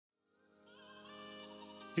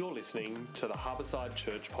You're listening to the Harbourside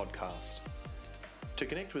Church podcast. To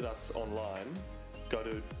connect with us online, go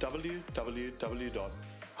to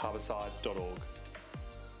www.harbourside.org.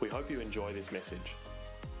 We hope you enjoy this message.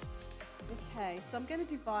 Okay, so I'm going to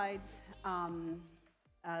divide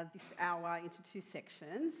this hour into two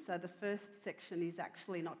sections. So the first section is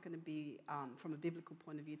actually not going to be from a biblical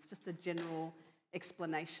point of view. It's just a general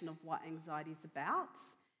explanation of what anxiety is about.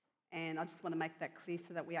 And I just want to make that clear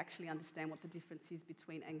so that we actually understand what the difference is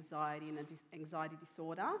between anxiety and an anxiety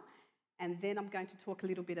disorder. And then I'm going to talk a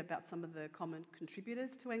little bit about some of the common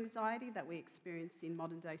contributors to anxiety that we experience in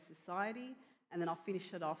modern day society. And then I'll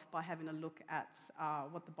finish it off by having a look at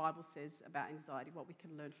what the Bible says about anxiety, what we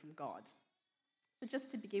can learn from God. So just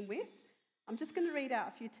to begin with, I'm just going to read out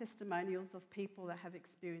a few testimonials of people that have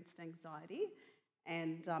experienced anxiety,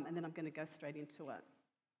 and then I'm going to go straight into it.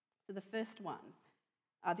 So the first one,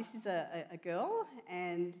 this is a girl,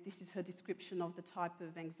 and this is her description of the type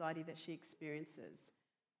of anxiety that she experiences.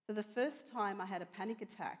 So the first time I had a panic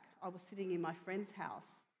attack, I was sitting in my friend's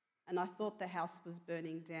house, and I thought the house was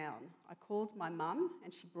burning down. I called my mum,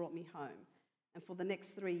 and she brought me home. And for the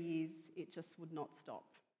next 3 years, it just would not stop.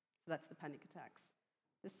 So that's the panic attacks.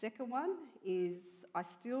 The second one is I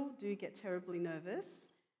still do get terribly nervous,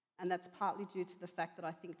 and that's partly due to the fact that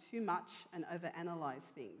I think too much and overanalyze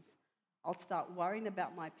things. I'll start worrying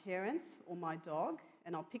about my parents or my dog,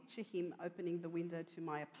 and I'll picture him opening the window to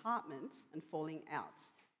my apartment and falling out,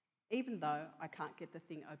 even though I can't get the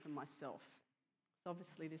thing open myself. So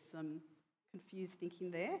obviously there's some confused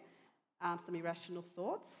thinking there, some irrational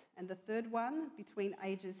thoughts. And the third one, between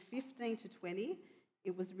ages 15 to 20,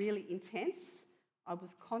 it was really intense. I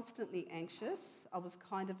was constantly anxious. I was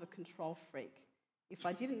kind of a control freak. If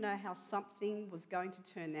I didn't know how something was going to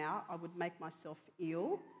turn out, I would make myself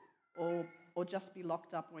ill or just be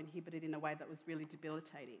locked up or inhibited in a way that was really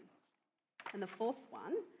debilitating. And the fourth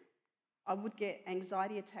one, I would get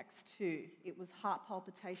anxiety attacks too. It was heart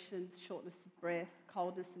palpitations, shortness of breath,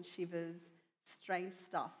 coldness and shivers, strange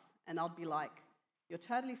stuff. And I'd be like, you're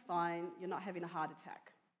totally fine, you're not having a heart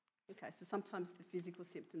attack. Okay, so sometimes the physical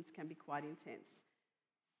symptoms can be quite intense.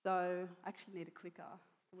 So I actually need a clicker.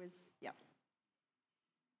 So yeah.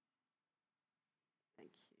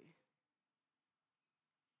 Thank you.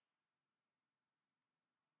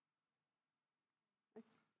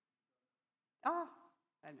 I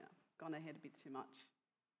don't know, gone ahead a bit too much.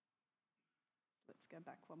 Let's go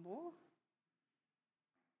back one more.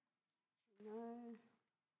 No.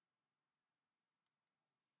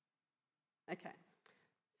 Okay.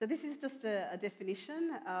 So this is just a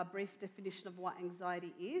definition, a brief definition of what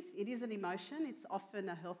anxiety is. It is an emotion. It's often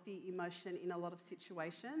a healthy emotion in a lot of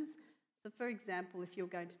situations. So for example, if you're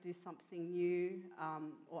going to do something new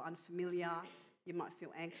or unfamiliar, you might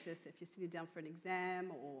feel anxious if you're sitting down for an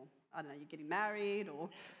exam, or I don't know, you're getting married, or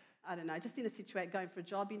I don't know, just in a situation, going for a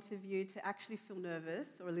job interview. To actually feel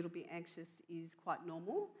nervous or a little bit anxious is quite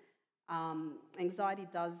normal. Anxiety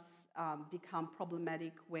does become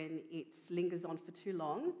problematic when it lingers on for too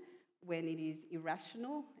long, when it is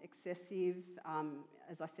irrational, excessive,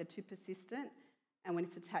 as I said, too persistent, and when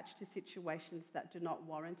it's attached to situations that do not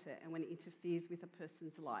warrant it, and when it interferes with a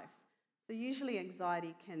person's life. So usually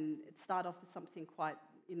anxiety can start off as something quite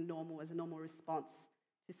normal, as a normal response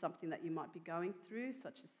to something that you might be going through,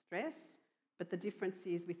 such as stress. But the difference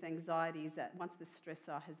is with anxiety is that once the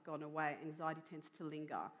stressor has gone away, anxiety tends to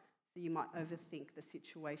linger. So you might overthink the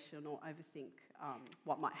situation or overthink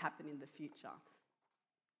what might happen in the future.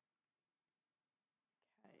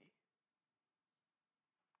 Okay.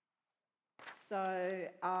 So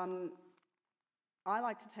I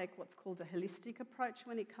like to take what's called a holistic approach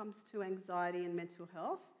when it comes to anxiety and mental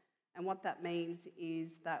health. And what that means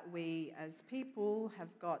is that we as people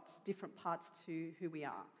have got different parts to who we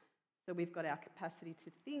are. So we've got our capacity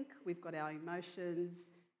to think, we've got our emotions,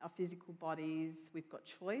 our physical bodies, we've got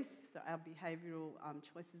choice, so our behavioural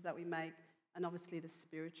choices that we make, and obviously the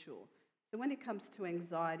spiritual. So when it comes to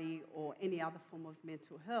anxiety or any other form of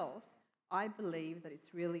mental health, I believe that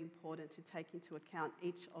it's really important to take into account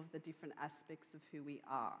each of the different aspects of who we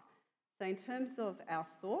are. So in terms of our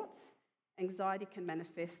thoughts, anxiety can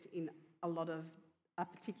manifest in a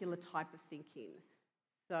particular type of thinking.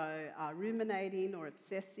 So ruminating or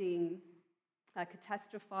obsessing,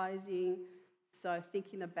 catastrophizing, so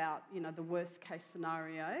thinking about, the worst case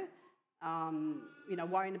scenario,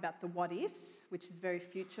 worrying about the what ifs, which is very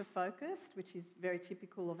future focused, which is very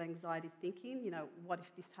typical of anxiety thinking. What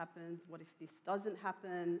if this happens? What if this doesn't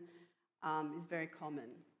happen? Is very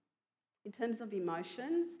common. In terms of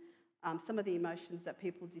emotions, some of the emotions that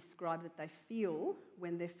people describe that they feel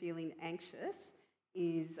when they're feeling anxious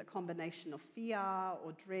is a combination of fear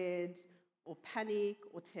or dread or panic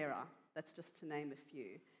or terror. That's just to name a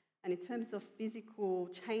few. And in terms of physical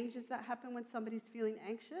changes that happen when somebody's feeling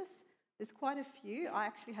anxious, there's quite a few. I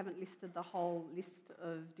actually haven't listed the whole list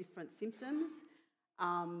of different symptoms,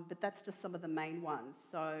 but that's just some of the main ones.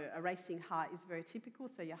 So a racing heart is very typical,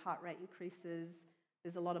 so your heart rate increases.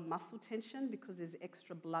 There's a lot of muscle tension because there's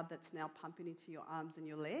extra blood that's now pumping into your arms and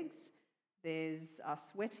your legs. There's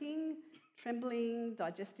sweating, trembling,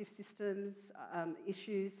 digestive systems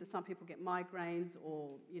issues. So some people get migraines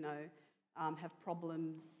or, have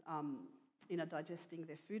problems, digesting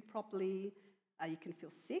their food properly. You can feel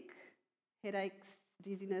sick, headaches,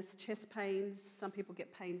 dizziness, chest pains. Some people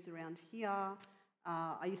get pains around here.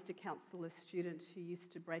 I used to counsel a student who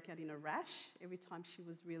used to break out in a rash every time she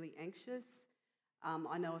was really anxious.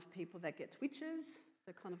 I know of people that get twitches,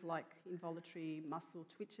 so kind of like involuntary muscle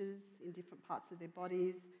twitches in different parts of their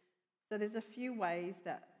bodies. So there's a few ways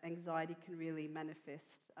that anxiety can really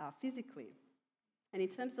manifest physically. And in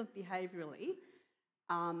terms of behaviourally,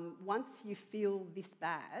 once you feel this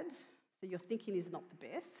bad, so your thinking is not the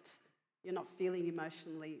best, you're not feeling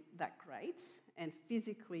emotionally that great, and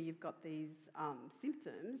physically you've got these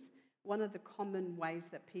symptoms, one of the common ways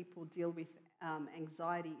that people deal with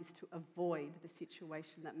anxiety is to avoid the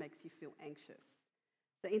situation that makes you feel anxious.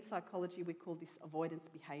 So in psychology, we call this avoidance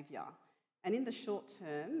behaviour. And in the short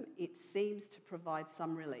term, it seems to provide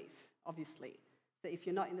some relief, obviously. So if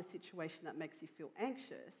you're not in the situation that makes you feel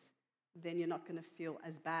anxious, then you're not going to feel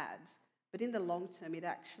as bad. But in the long term, it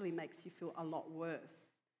actually makes you feel a lot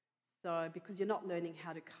worse. So because you're not learning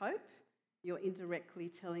how to cope, you're indirectly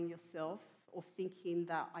telling yourself or thinking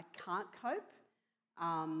that I can't cope,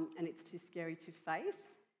 and it's too scary to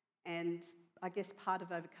face. And I guess part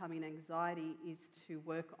of overcoming anxiety is to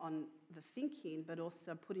work on the thinking, but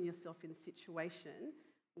also putting yourself in a situation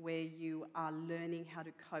where you are learning how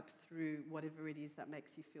to cope through whatever it is that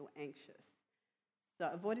makes you feel anxious. So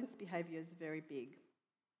avoidance behaviour is very big.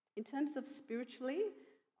 In terms of spiritually,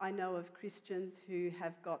 I know of Christians who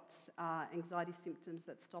have got anxiety symptoms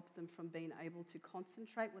that stop them from being able to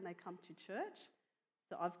concentrate when they come to church.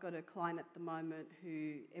 So I've got a client at the moment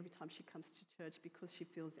who, every time she comes to church, because she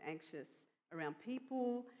feels anxious around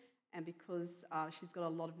people and because she's got a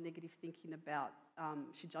lot of negative thinking about,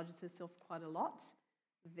 she judges herself quite a lot,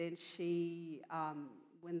 then she,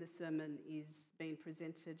 when the sermon is being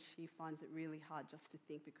presented, she finds it really hard just to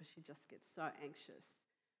think because she just gets so anxious.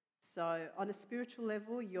 So on a spiritual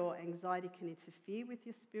level, your anxiety can interfere with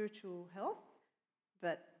your spiritual health,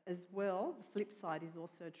 but as well, the flip side is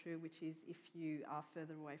also true, which is if you are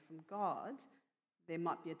further away from God, there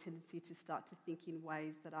might be a tendency to start to think in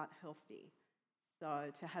ways that aren't healthy.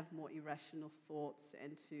 So to have more irrational thoughts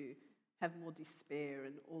and to have more despair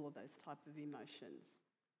and all of those type of emotions.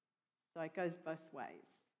 So it goes both ways.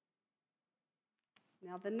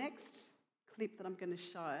 Now the next clip that I'm going to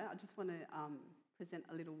show, I just want to present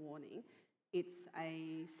a little warning. It's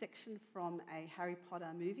a section from a Harry Potter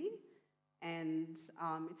movie, and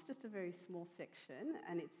it's just a very small section,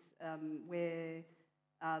 and it's where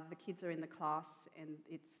the kids are in the class and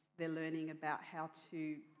they're learning about how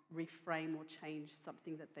to reframe or change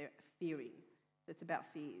something that they're fearing. So it's about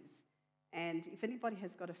fears. And if anybody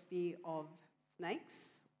has got a fear of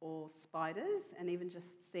snakes or spiders, and even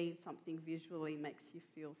just seeing something visually makes you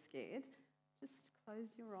feel scared, just close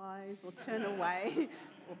your eyes or turn away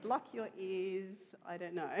or block your ears. I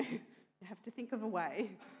don't know. You have to think of a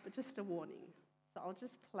way, but just a warning. So I'll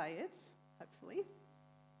just play it, hopefully.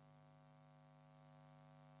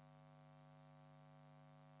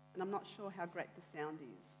 And I'm not sure how great the sound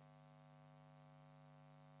is.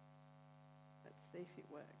 Let's see if it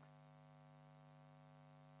works.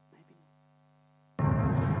 Maybe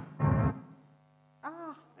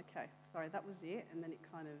not. Okay. Sorry, that was it. And then it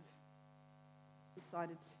kind of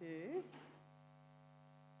decided to...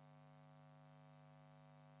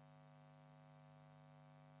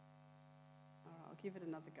 All right, I'll give it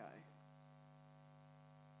another go.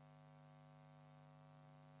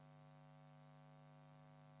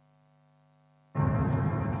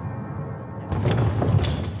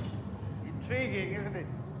 Intriguing, isn't it?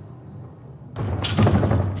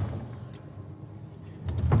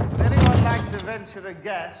 Would anyone like to venture a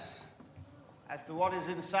guess as to what is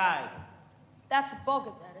inside? That's a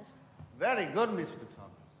boggart, that is. Very good, Mr.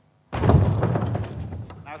 Thomas.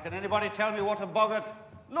 Now, can anybody tell me what a boggart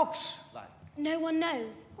looks like? No one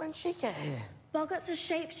knows. When'd she get here? Boggarts are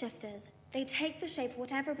shapeshifters. They take the shape of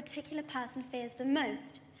whatever a particular person fears the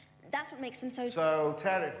most. That's what makes them so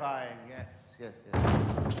terrifying, yes.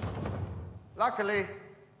 Luckily,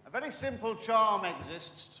 a very simple charm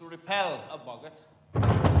exists to repel a boggart.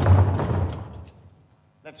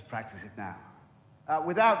 Let's practice it now.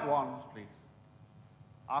 Without wands, please.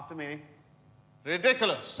 After me.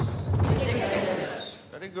 Ridiculous. Ridiculous.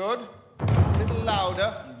 Very good. A little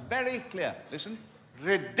louder. Very clear. Listen.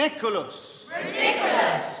 Ridiculous.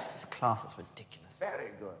 Ridiculous. This class is ridiculous.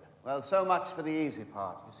 Very good. Well, so much for the easy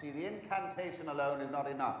part. You see, the incantation alone is not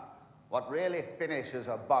enough. What really finishes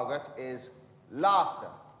a boggart is laughter.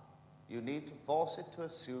 You need to force it to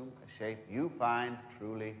assume a shape you find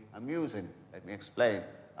truly amusing. Let me explain.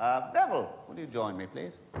 Neville, will you join me,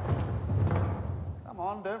 please? Come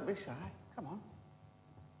on, don't be shy. Come on.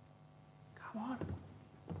 Come on.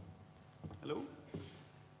 Hello?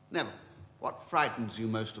 Neville, what frightens you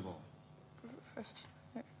most of all? Professor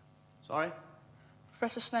Snape. Sorry?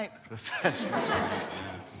 Professor Snape. Professor Snape,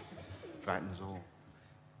 yeah. Frightens all.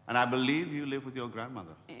 And I believe you live with your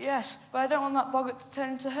grandmother. Yes, but I don't want that boggart to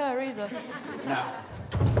turn into her either. No.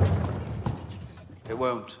 It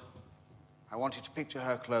won't. I want you to picture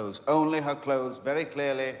her clothes, only her clothes, very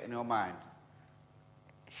clearly in your mind.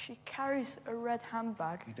 She carries a red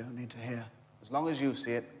handbag. You don't need to hear. As long as you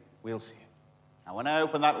see it, we'll see it. Now, when I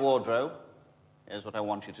open that wardrobe, here's what I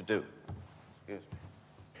want you to do. Excuse me.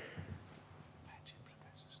 Imagine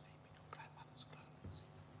Professor Snape in your grandmother's clothes.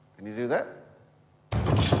 Can you do that?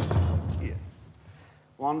 Yes.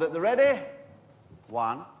 Wand at the ready.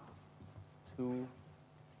 1, 2,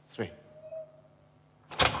 3.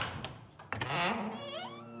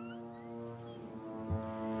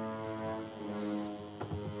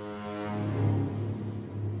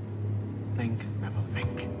 Think, Neville,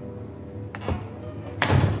 think.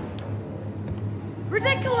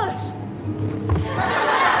 Ridiculous!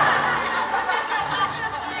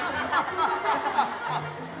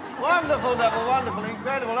 Wonderful, Neville, wonderful,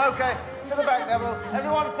 incredible. Okay, to the back, Neville.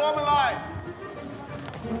 Everyone form a line.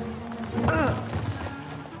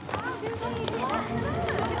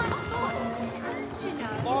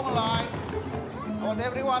 Form a line. I want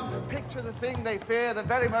everyone to picture the thing they fear the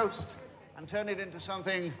very most and turn it into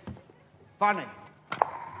something funny.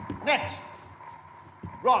 Next.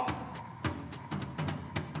 Ron.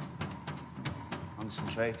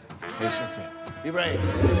 Concentrate. Face your fear. Be brave.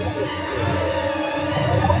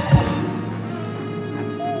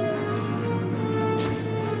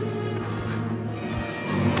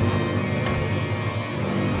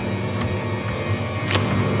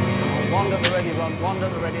 Wand at the ready, Ron. Wand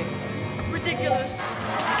at the ready. Ridiculous.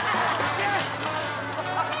 Yes!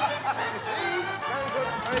 See? Very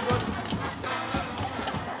good, very good.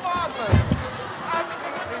 Marvelous.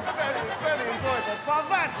 Absolutely very, very enjoyable.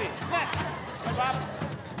 Pavati. Next. Step up.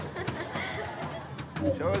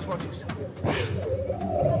 Show us what you see.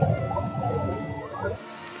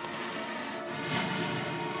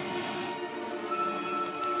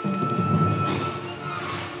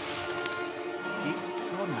 Keep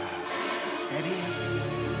your nerve steady.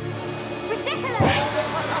 Ridiculous!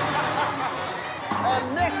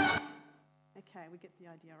 Next. Okay, we get the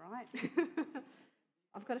idea, right?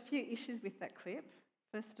 I've got a few issues with that clip.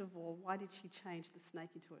 First of all, why did she change the snake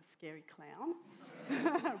into a scary clown?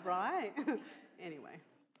 Right? Anyway,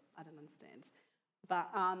 I don't understand. But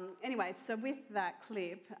anyway, so with that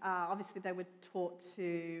clip, obviously they were taught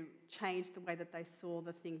to change the way that they saw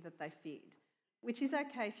the thing that they feared, which is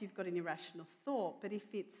okay if you've got an irrational thought, but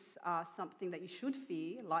if it's something that you should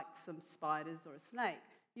fear, like some spiders or a snake,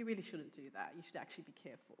 you really shouldn't do that. You should actually be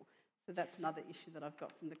careful. So that's another issue that I've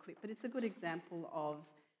got from the clip. But it's a good example of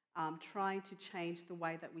trying to change the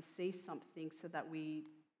way that we see something so that we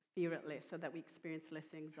fear it less, so that we experience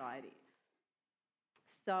less anxiety.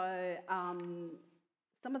 So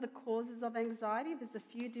some of the causes of anxiety, there's a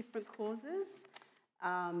few different causes.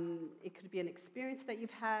 It could be an experience that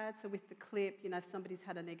you've had. So with the clip, you know, if somebody's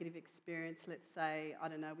had a negative experience, let's say, I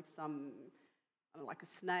don't know, with some, like a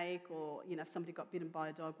snake, or, you know, if somebody got bitten by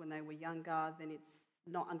a dog when they were younger, then it's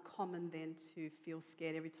not uncommon then to feel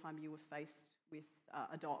scared every time you were faced with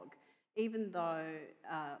a dog. Even though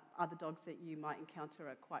other dogs that you might encounter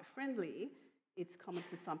are quite friendly, it's common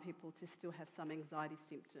for some people to still have some anxiety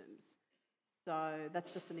symptoms. So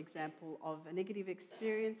that's just an example of a negative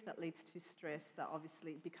experience that leads to stress that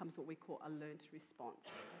obviously becomes what we call a learned response.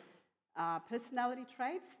 Personality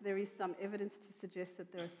traits, there is some evidence to suggest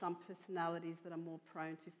that there are some personalities that are more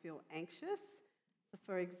prone to feel anxious. So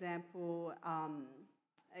for example,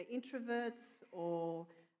 introverts or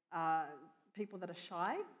people that are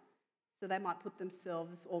shy. So they might put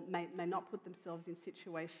themselves, or may not put themselves in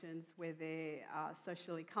situations where they're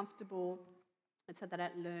socially comfortable, and so they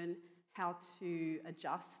don't learn how to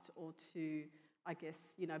adjust or to, I guess,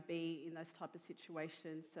 you know, be in those type of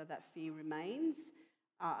situations, so that fear remains.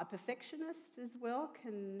 A perfectionist as well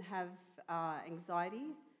can have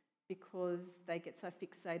anxiety because they get so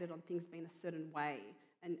fixated on things being a certain way.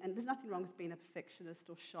 And there's nothing wrong with being a perfectionist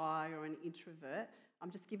or shy or an introvert.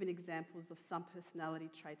 I'm just giving examples of some personality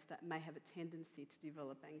traits that may have a tendency to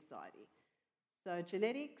develop anxiety. So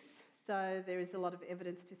genetics, so there is a lot of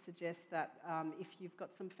evidence to suggest that if you've got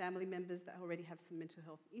some family members that already have some mental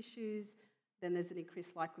health issues, then there's an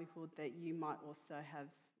increased likelihood that you might also have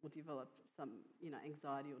or develop some,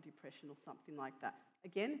 anxiety or depression or something like that.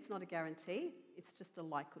 Again, it's not a guarantee, it's just a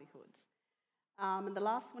likelihood. And the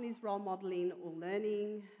last one is role modelling or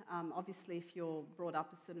learning. Obviously, if you're brought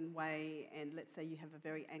up a certain way and let's say you have a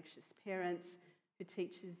very anxious parent who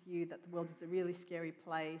teaches you that the world is a really scary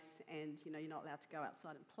place and you're not allowed to go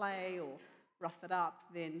outside and play or rough it up,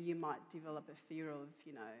 then you might develop a fear of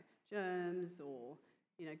germs or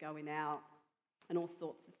going out and all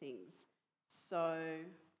sorts of things. So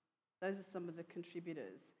those are some of the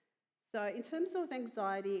contributors. So in terms of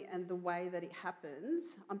anxiety and the way that it happens,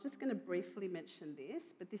 I'm just going to briefly mention this,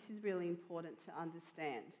 but this is really important to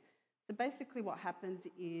understand. So basically what happens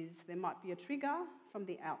is there might be a trigger from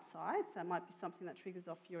the outside, so it might be something that triggers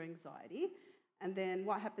off your anxiety, and then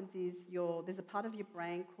what happens is there's a part of your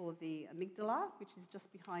brain called the amygdala, which is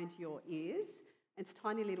just behind your ears. It's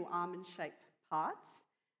tiny little almond-shaped parts,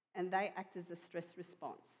 and they act as a stress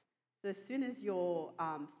response. So as soon as your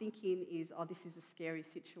thinking is, this is a scary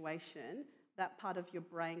situation, that part of your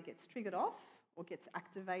brain gets triggered off or gets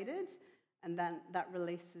activated, and then that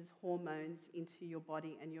releases hormones into your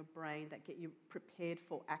body and your brain that get you prepared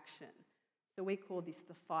for action. So we call this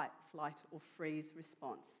the fight, flight, or freeze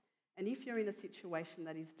response. And if you're in a situation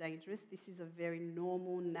that is dangerous, this is a very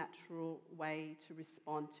normal, natural way to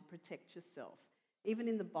respond to protect yourself. Even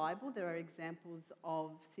in the Bible, there are examples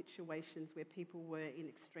of situations where people were in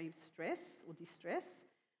extreme stress or distress,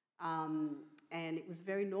 and it was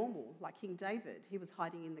very normal. Like King David, he was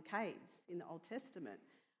hiding in the caves in the Old Testament,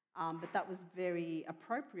 but that was very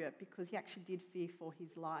appropriate because he actually did fear for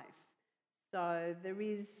his life. So there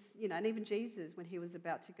is, and even Jesus, when he was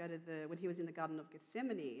about to when he was in the Garden of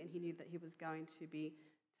Gethsemane and he knew that he was going to be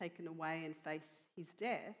taken away and face his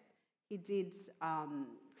death, he did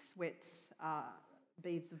sweat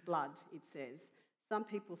beads of blood, it says. Some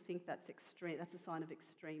people think that's extreme. That's a sign of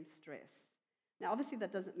extreme stress. Now, obviously,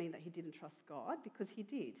 that doesn't mean that he didn't trust God, because he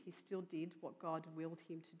did. He still did what God willed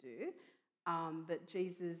him to do. But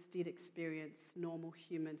Jesus did experience normal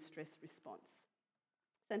human stress response.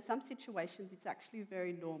 So in some situations, it's actually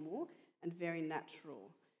very normal and very natural.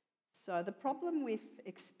 So the problem with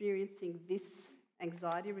experiencing this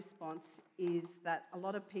anxiety response is that a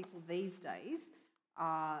lot of people these days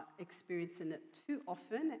are experiencing it too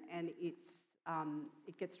often, and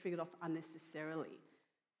it gets triggered off unnecessarily.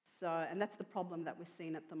 So, and that's the problem that we're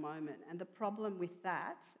seeing at the moment. And the problem with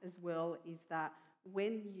that as well is that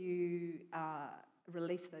when you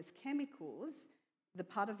release those chemicals, the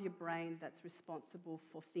part of your brain that's responsible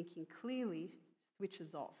for thinking clearly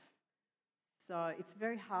switches off. So it's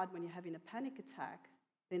very hard when you're having a panic attack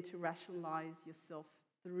then to rationalise yourself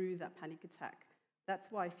through that panic attack. That's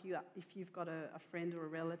why if you've got a friend or a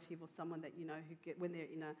relative or someone that who when they're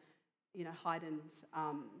in a heightened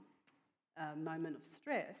moment of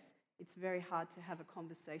stress, it's very hard to have a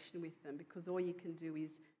conversation with them because all you can do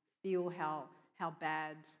is feel how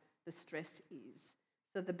bad the stress is.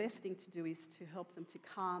 So the best thing to do is to help them to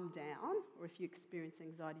calm down, or if you experience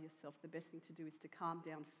anxiety yourself, the best thing to do is to calm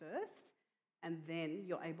down first, and then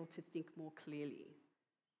you're able to think more clearly.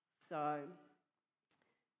 So,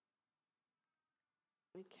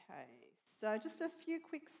 so just a few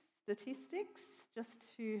quick statistics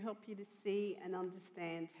just to help you to see and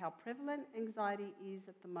understand how prevalent anxiety is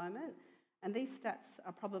at the moment. And these stats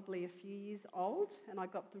are probably a few years old, and I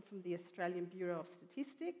got them from the Australian Bureau of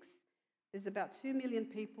Statistics. There's about 2 million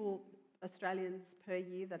Australians per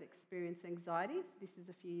year that experience anxiety. So this is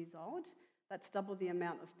a few years old. That's double the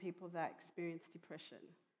amount of people that experience depression.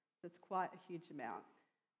 So it's quite a huge amount.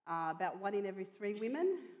 About 1 in every 3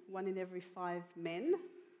 women, 1 in every 5 men,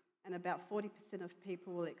 and about 40% of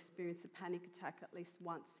people will experience a panic attack at least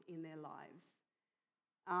once in their lives.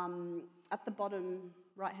 At the bottom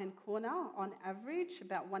right-hand corner, on average,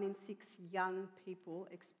 about 1 in 6 young people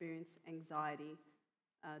experience anxiety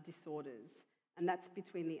disorders, and that's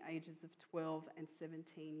between the ages of 12 and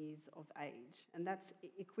 17 years of age, and that's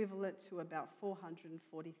equivalent to about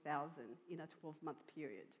 440,000 in a 12-month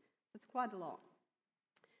period. So it's quite a lot.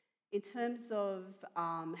 In terms of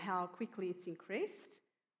how quickly it's increased,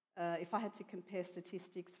 if I had to compare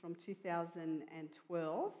statistics from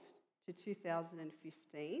 2012 to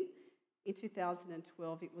 2015, in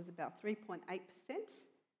 2012 it was about 3.8%,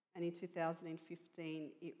 and in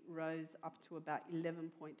 2015 it rose up to about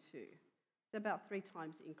 11.2%. So about 3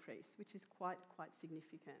 times increase, which is quite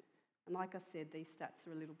significant. And like I said, these stats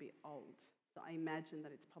are a little bit old. So I imagine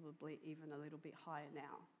that it's probably even a little bit higher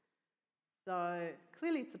now. So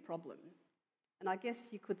clearly it's a problem. And I guess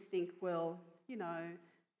you could think, well,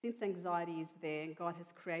 since anxiety is there and God has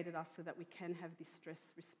created us so that we can have this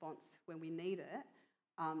stress response when we need it,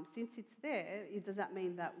 since it's there, does that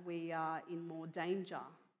mean that we are in more danger?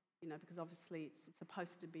 Because obviously it's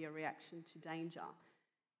supposed to be a reaction to danger.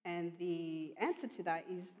 And the answer to that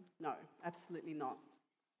is no, absolutely not.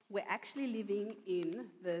 We're actually living in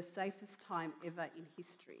the safest time ever in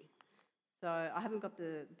history. So I haven't got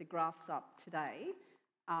the graphs up today,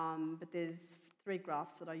 but there's 3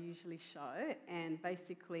 graphs that I usually show, and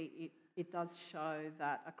basically it does show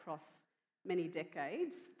that across many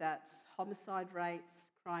decades that homicide rates,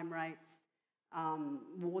 crime rates,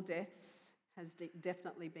 war deaths has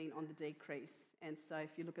definitely been on the decrease. And so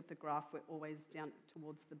if you look at the graph, we're always down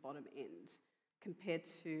towards the bottom end compared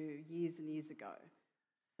to years and years ago.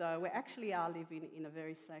 So we actually are living in a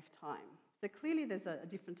very safe time. So clearly there's a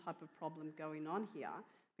different type of problem going on here,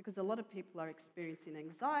 because a lot of people are experiencing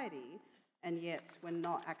anxiety, and yet we're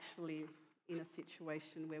not actually in a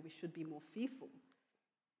situation where we should be more fearful.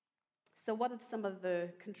 So what are some of the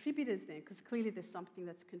contributors then? Because clearly there's something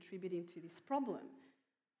that's contributing to this problem.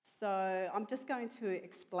 So I'm just going to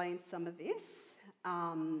explain some of this,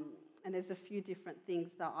 and there's a few different things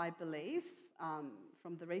that I believe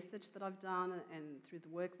from the research that I've done and through the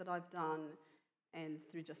work that I've done and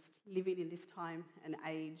through just living in this time and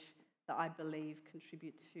age that I believe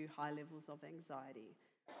contribute to high levels of anxiety.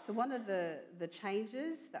 So one of the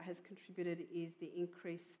changes that has contributed is the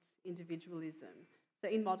increased individualism. So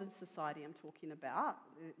in modern society I'm talking about,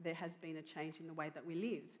 there has been a change in the way that we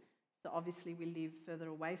live. So obviously we live further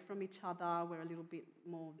away from each other, we're a little bit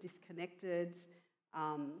more disconnected.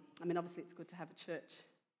 Obviously it's good to have a church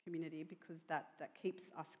community because that keeps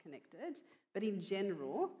us connected. But in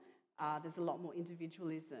general, there's a lot more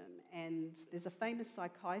individualism. And there's a famous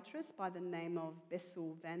psychiatrist by the name of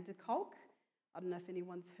Bessel van der Kolk. I don't know if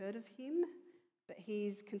anyone's heard of him, but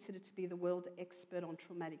he's considered to be the world expert on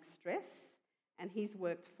traumatic stress. And he's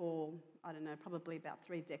worked for, probably about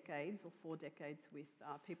 3 decades or 4 decades with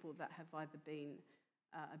people that have either been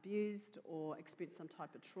abused or experienced some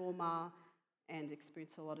type of trauma and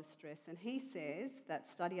experienced a lot of stress. And he says that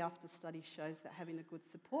study after study shows that having a good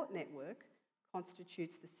support network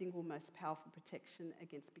constitutes the single most powerful protection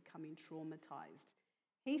against becoming traumatized.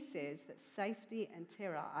 He says that safety and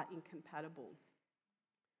terror are incompatible.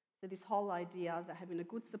 So this whole idea that having a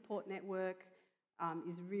good support network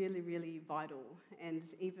is really, really vital. And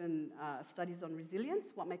even studies on resilience,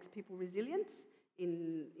 what makes people resilient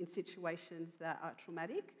in situations that are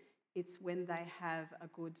traumatic, it's when they have a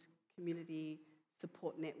good community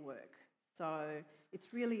support network. So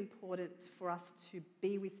it's really important for us to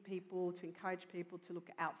be with people, to encourage people to look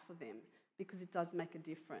out for them, because it does make a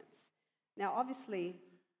difference. Now, obviously,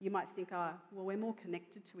 you might think, we're more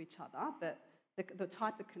connected to each other, but the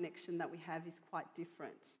type of connection that we have is quite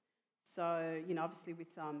different. So, obviously with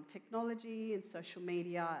technology and social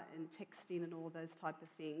media and texting and all those type of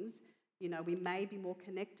things, we may be more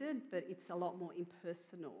connected, but it's a lot more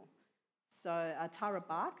impersonal. So Tara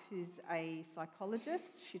Bark, who's a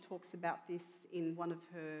psychologist, she talks about this in one of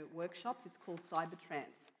her workshops. It's called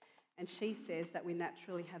Cybertrance. And she says that we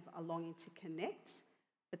naturally have a longing to connect,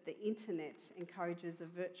 but the internet encourages a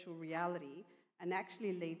virtual reality and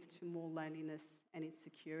actually leads to more loneliness and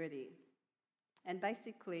insecurity. And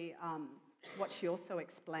basically, what she also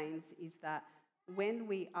explains is that when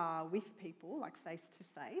we are with people, like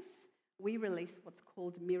face-to-face, we release what's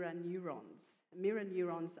called mirror neurons. Mirror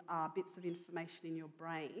neurons are bits of information in your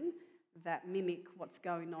brain that mimic what's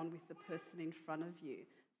going on with the person in front of you.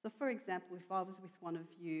 So, for example, if I was with one of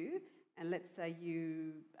you, and let's say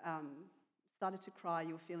you started to cry,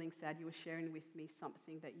 you were feeling sad, you were sharing with me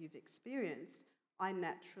something that you've experienced, I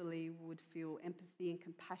naturally would feel empathy and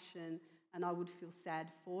compassion, and I would feel sad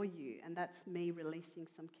for you. And that's me releasing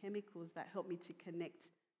some chemicals that help me to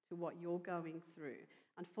connect to what you're going through.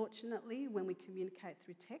 Unfortunately, when we communicate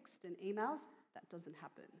through text and emails, that doesn't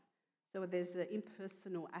happen. So there's an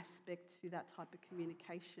impersonal aspect to that type of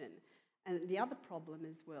communication. And the other problem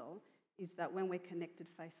as well is that when we're connected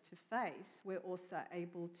face-to-face, we're also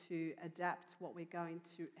able to adapt how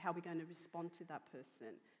we're going to respond to that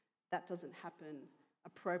person. That doesn't happen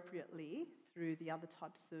appropriately through the other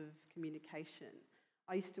types of communication.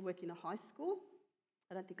 I used to work in a high school.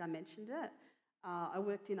 I don't think I mentioned it. I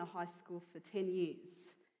worked in a high school for 10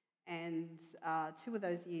 years, and 2 of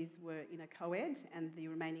those years were in a co-ed, and the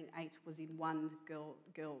remaining 8 was in one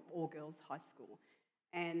all-girls high school.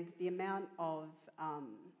 And the amount of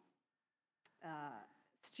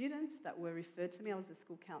students that were referred to me. I was a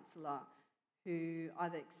school counsellor who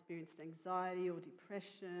either experienced anxiety or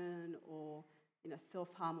depression or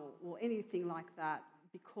self-harm or anything like that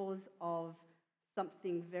because of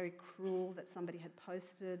something very cruel that somebody had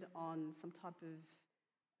posted on some type of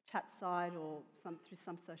chat site or through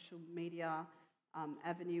some social media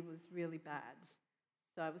avenue was really bad.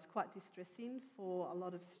 So it was quite distressing for a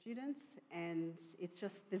lot of students, and it's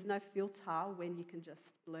just, there's no filter when you can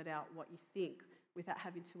just blurt out what you think without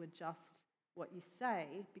having to adjust what you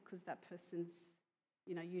say, because that person's,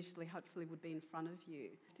 usually hopefully would be in front of you.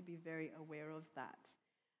 You have to be very aware of that.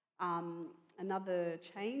 Another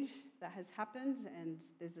change that has happened, and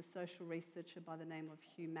there's a social researcher by the name of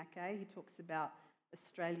Hugh Mackay. He talks about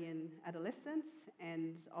Australian adolescents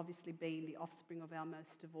and obviously being the offspring of our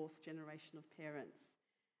most divorced generation of parents.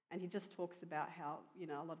 And he just talks about how,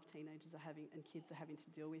 a lot of teenagers and kids are having to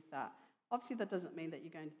deal with that. Obviously, that doesn't mean that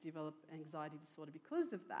you're going to develop anxiety disorder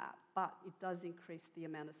because of that, but it does increase the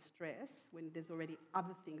amount of stress when there's already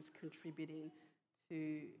other things contributing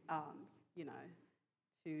to,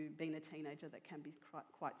 to being a teenager that can be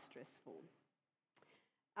quite stressful.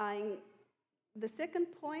 The second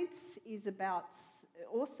point is about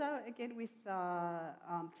also, again, with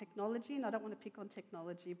technology, and I don't want to pick on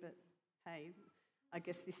technology, but hey, I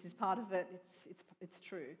guess this is part of it. It's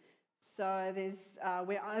true. So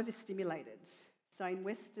we're overstimulated. So in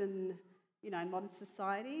Western, in modern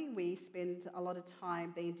society, we spend a lot of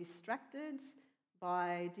time being distracted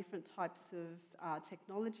by different types of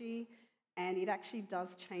technology, and it actually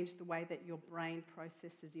does change the way that your brain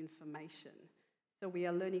processes information. So we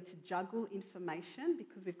are learning to juggle information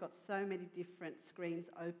because we've got so many different screens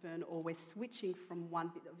open, or we're switching from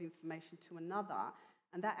one bit of information to another,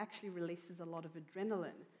 and that actually releases a lot of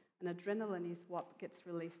adrenaline. And adrenaline is what gets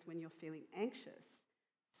released when you're feeling anxious.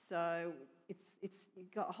 So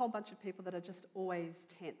you've got a whole bunch of people that are just always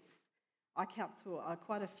tense. I counsel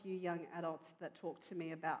quite a few young adults that talk to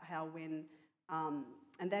me about how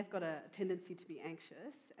and they've got a tendency to be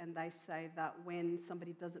anxious, and they say that when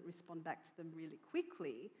somebody doesn't respond back to them really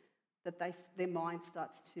quickly, that their mind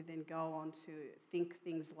starts to then go on to think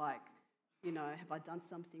things like, have I done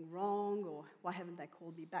something wrong, or why haven't they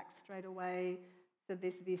called me back straight away? So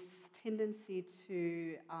there's this tendency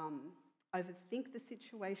to overthink the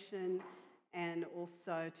situation and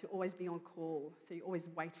also to always be on call. So you're always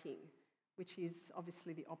waiting, which is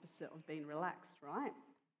obviously the opposite of being relaxed, right?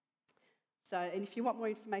 So, and if you want more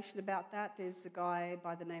information about that, there's a guy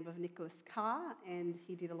by the name of Nicholas Carr, and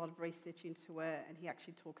he did a lot of research into it, and he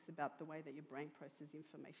actually talks about the way that your brain processes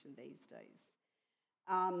information these days.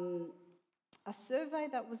 A survey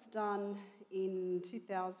that was done in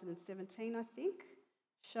 2017, I think,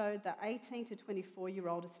 showed that 18 to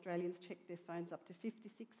 24-year-old Australians check their phones up to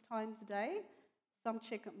 56 times a day. Some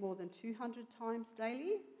check it more than 200 times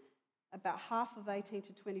daily. About half of 18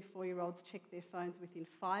 to 24-year-olds check their phones within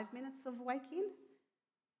 5 minutes of waking.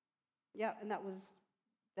 Yeah, and that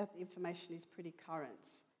information is pretty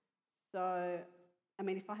current. So,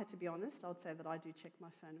 if I had to be honest, I would say that I do check my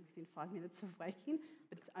phone within 5 minutes of waking,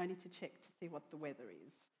 but it's only to check to see what the weather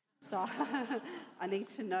is. So I need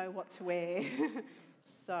to know what to wear.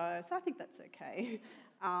 So I think that's okay.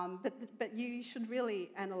 But you should really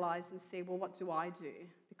analyse and see, well, what do I do?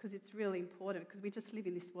 Because it's really important, because we just live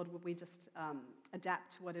in this world where we just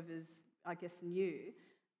adapt to whatever's, I guess, new,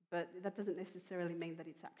 but that doesn't necessarily mean that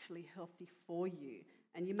it's actually healthy for you.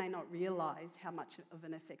 And you may not realise how much of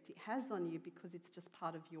an effect it has on you because it's just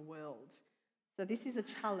part of your world. So this is a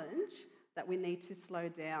challenge that we need to slow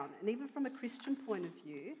down. And even from a Christian point of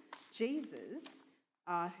view, Jesus,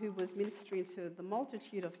 who was ministering to the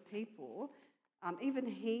multitude of people, even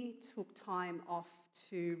he took time off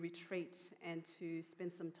to retreat and to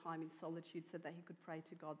spend some time in solitude so that he could pray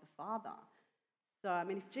to God the Father. So,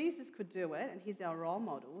 if Jesus could do it, and he's our role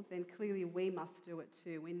model, then clearly we must do it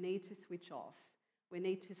too. We need to switch off. We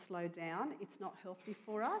need to slow down. It's not healthy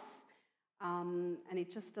for us, and it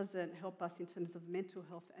just doesn't help us in terms of mental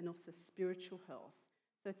health and also spiritual health.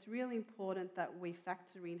 So it's really important that we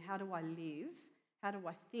factor in, how do I live? How do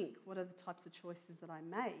I think? What are the types of choices that I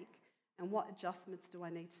make? And what adjustments do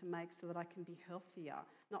I need to make so that I can be healthier,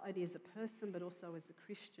 not only as a person, but also as a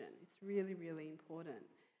Christian? It's really, really important.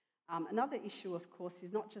 Another issue, of course,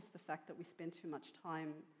 is not just the fact that we spend too much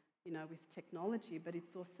time, with technology, but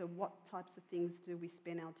it's also what types of things do we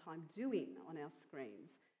spend our time doing on our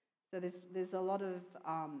screens. So there's a lot of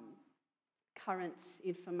current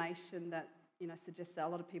information that, suggests that a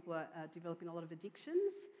lot of people are developing a lot of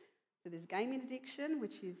addictions. So there's gaming addiction,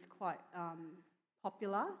 which is quite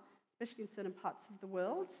popular, especially in certain parts of the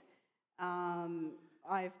world.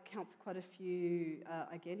 I've counseled quite a few,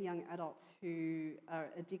 again, young adults who are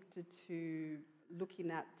addicted to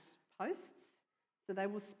looking at posts. So they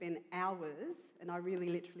will spend hours, and I really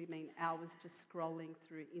literally mean hours, just scrolling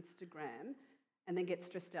through Instagram and then get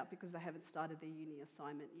stressed out because they haven't started their uni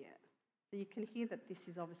assignment yet. So you can hear that this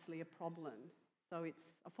is obviously a problem. So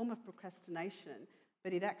it's a form of procrastination,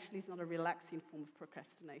 but it actually is not a relaxing form of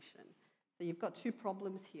procrastination. So you've got two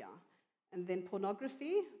problems here. And then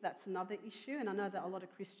pornography, that's another issue. And I know that a lot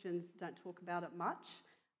of Christians don't talk about it much,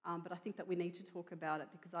 but I think that we need to talk about it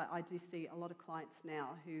because I do see a lot of clients now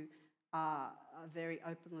who are very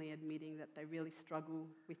openly admitting that they really struggle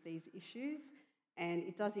with these issues. And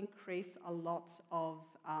it does increase a lot of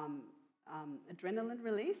adrenaline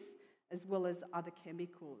release as well as other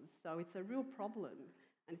chemicals. So it's a real problem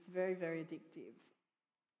and it's very, very addictive.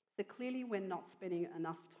 So clearly we're not spending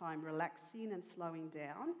enough time relaxing and slowing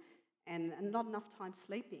down and not enough time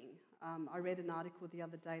sleeping. I read an article the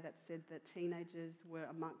other day that said that teenagers were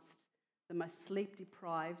amongst the most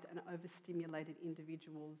sleep-deprived and overstimulated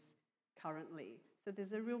individuals currently. So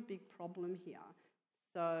there's a real big problem here.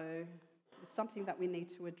 So it's something that we need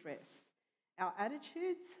to address. Our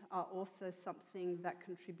attitudes are also something that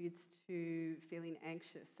contributes to feeling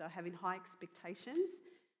anxious. So having high expectations,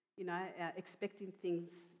 expecting things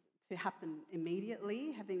to happen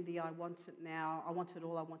immediately, having the I want it now, I want it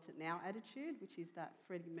all, I want it now attitude, which is that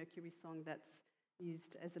Freddie Mercury song that's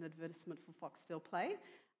used as an advertisement for Foxtel Play.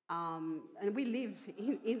 And we live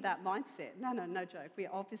in that mindset. No joke. We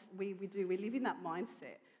live in that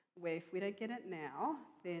mindset where if we don't get it now,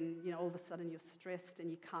 then all of a sudden you're stressed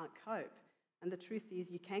and you can't cope. And the truth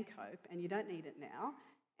is you can cope and you don't need it now,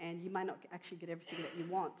 and you may not actually get everything that you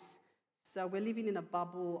want. So we're living in a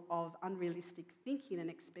bubble of unrealistic thinking and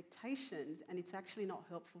expectations, and it's actually not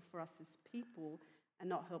helpful for us as people and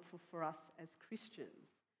not helpful for us as Christians.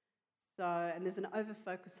 So, and there's an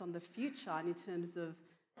over-focus on the future and in terms of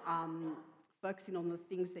focusing on the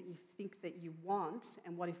things that you think that you want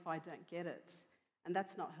and what if I don't get it? And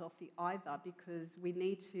that's not healthy either, because we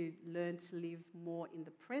need to learn to live more in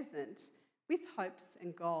the present with hopes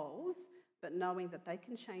and goals, but knowing that they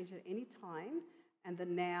can change at any time, and the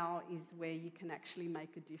now is where you can actually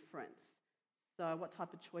make a difference. So what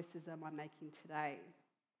type of choices am I making today?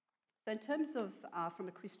 So in terms of, from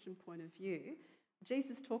a Christian point of view,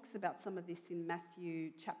 Jesus talks about some of this in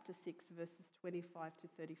Matthew chapter 6, verses 25 to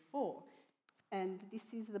 34. And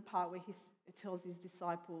this is the part where he tells his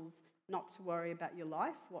disciples not to worry about your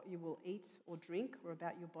life, what you will eat or drink, or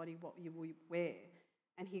about your body, what you will wear.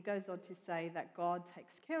 And he goes on to say that God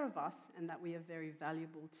takes care of us and that we are very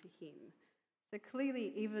valuable to him. So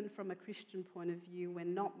clearly, even from a Christian point of view, we're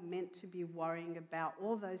not meant to be worrying about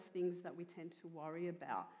all those things that we tend to worry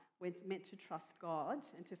about. We're meant to trust God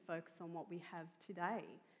and to focus on what we have today.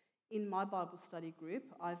 In my Bible study group,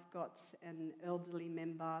 I've got an elderly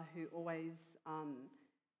member who always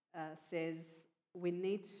says we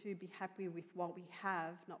need to be happy with what we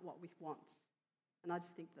have, not what we want. And I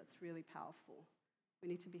just think that's really powerful. We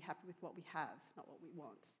need to be happy with what we have, not what we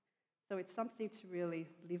want. So it's something to really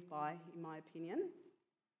live by, in my opinion.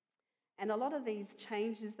 And a lot of these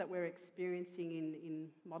changes that we're experiencing in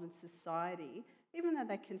modern society, even though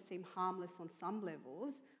they can seem harmless on some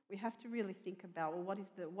levels, we have to really think about, well,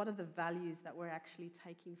 what are the values that we're actually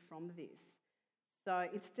taking from this? So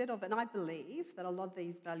instead of, and I believe that a lot of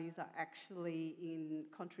these values are actually in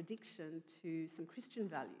contradiction to some Christian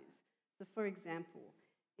values. So for example,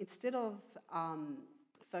 instead of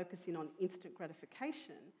focusing on instant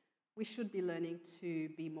gratification, we should be learning to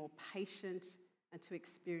be more patient and to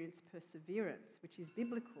experience perseverance, which is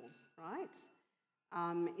biblical, right?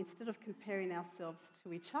 Instead of comparing ourselves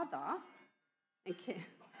to each other, and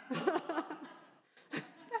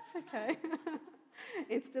that's okay.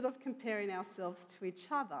 Instead of comparing ourselves to each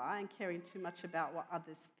other and caring too much about what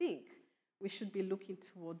others think, we should be looking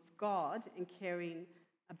towards God and caring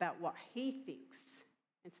about what he thinks,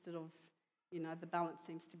 instead of, the balance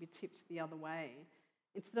seems to be tipped the other way.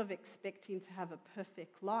 Instead of expecting to have a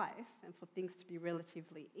perfect life and for things to be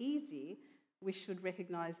relatively easy, we should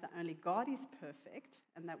recognise that only God is perfect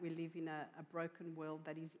and that we live in a broken world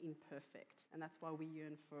that is imperfect. And that's why we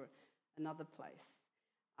yearn for another place.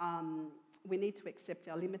 We need to accept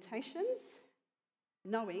our limitations,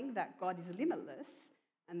 knowing that God is limitless,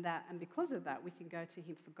 and because of that, we can go to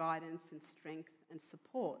him for guidance and strength and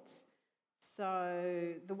support.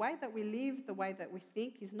 So the way that we live, the way that we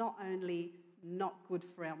think is not only not good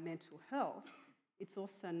for our mental health, it's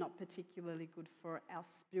also not particularly good for our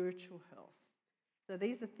spiritual health. So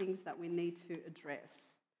these are things that we need to address.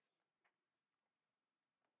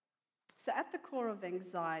 So at the core of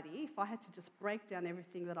anxiety, if I had to just break down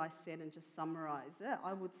everything that I said and just summarise it,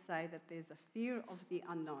 I would say that there's a fear of the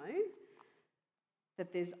unknown,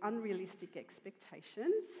 that there's unrealistic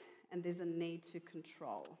expectations, and there's a need to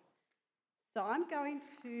control. So I'm going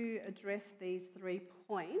to address these 3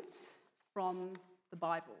 points from the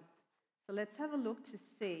Bible. So let's have a look to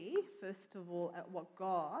see, first of all, at what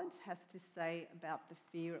God has to say about the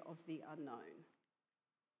fear of the unknown.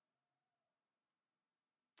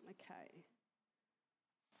 Okay.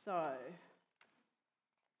 So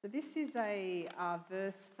this is a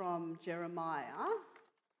verse from Jeremiah,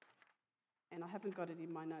 and I haven't got it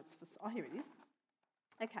in my notes. Here it is.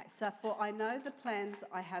 Okay, so for I know the plans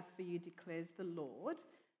I have for you, declares the Lord,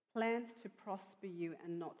 plans to prosper you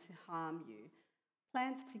and not to harm you,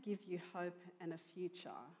 plans to give you hope and a future.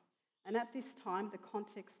 And at this time, the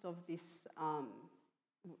context of this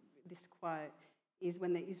quote is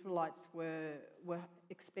when the Israelites were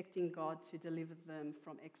expecting God to deliver them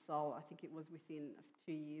from exile. I think it was within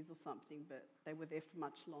 2 years or something, but they were there for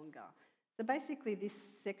much longer. So basically, this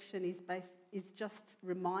section is just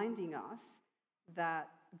reminding us that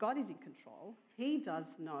God is in control. He does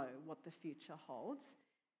know what the future holds,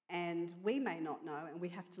 and we may not know, and we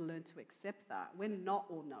have to learn to accept that. We're not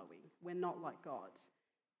all-knowing. We're not like God.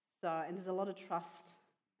 And there's a lot of trust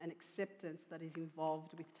and acceptance that is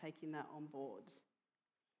involved with taking that on board.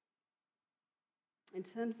 In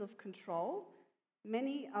terms of control,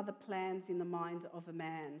 many are the plans in the mind of a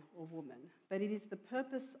man or woman, but it is the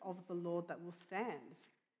purpose of the Lord that will stand.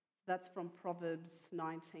 That's from Proverbs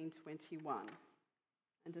 19:21.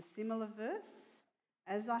 And a similar verse,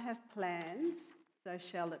 as I have planned, so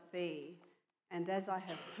shall it be, and as I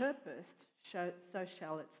have purposed, so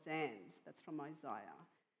shall it stand. That's from Isaiah.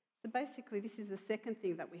 So basically, this is the second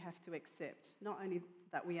thing that we have to accept. Not only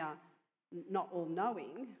that we are not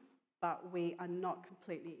all-knowing, but we are not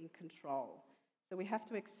completely in control. So we have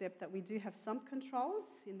to accept that we do have some controls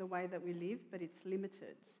in the way that we live, but it's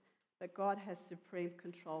limited. But God has supreme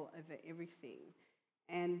control over everything.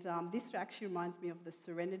 And this actually reminds me of the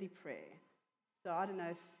Serenity Prayer. So I don't know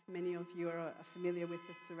if many of you are familiar with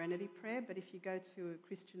the Serenity Prayer, but if you go to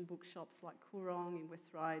Christian bookshops like Koorong in West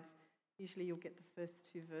Ryde, usually you'll get the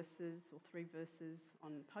first 2 verses or 3 verses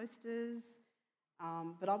on posters.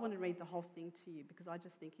 But I want to read the whole thing to you because I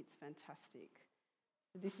just think it's fantastic.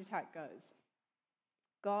 So this is how it goes.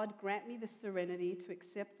 God, grant me the serenity to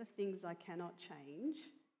accept the things I cannot change,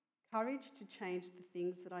 courage to change the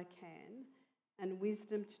things that I can, and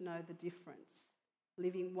wisdom to know the difference,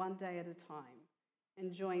 living one day at a time,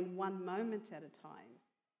 enjoying one moment at a time,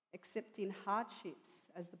 accepting hardships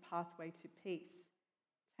as the pathway to peace,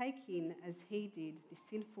 taking, as he did, the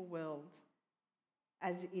sinful world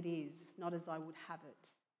as it is, not as I would have it,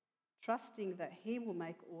 trusting that he will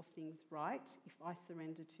make all things right if I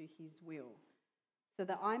surrender to his will, so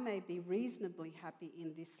that I may be reasonably happy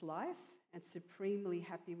in this life and supremely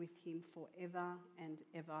happy with him forever and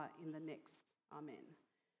ever in the next. Amen.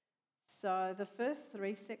 So the first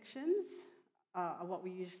 3 sections are what we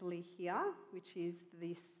usually hear, which is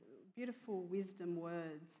these beautiful wisdom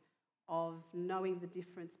words of knowing the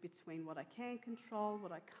difference between what I can control,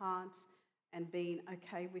 what I can't, and being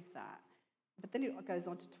okay with that. But then it goes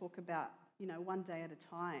on to talk about, one day at a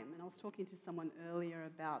time. And I was talking to someone earlier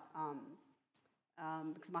about,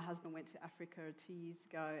 because my husband went to Africa 2 years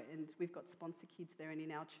ago, and we've got sponsor kids there, and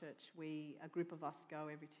in our church, a group of us go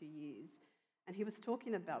every 2 years. And he was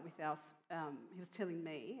talking about he was telling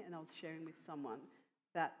me, and I was sharing with someone,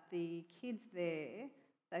 that the kids there,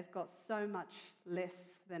 they've got so much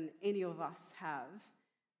less than any of us have,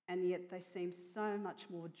 and yet they seem so much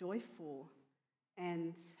more joyful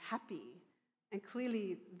and happy. And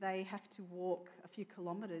clearly they have to walk a few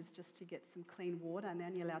kilometres just to get some clean water, and they're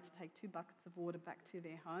only allowed to take 2 buckets of water back to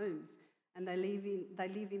their homes. And they live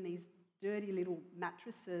in these dirty little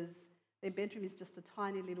mattresses. Their bedroom is just a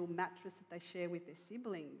tiny little mattress that they share with their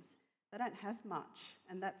siblings. They don't have much,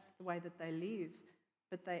 and that's the way that they live.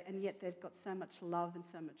 And yet they've got so much love and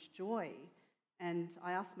so much joy. And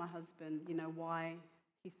I asked my husband, why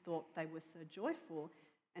he thought they were so joyful.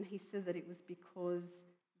 And he said that it was because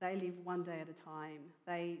they live one day at a time.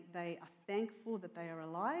 They are thankful that they are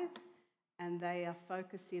alive, and they are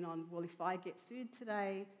focusing on, well, if I get food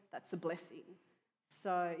today, that's a blessing.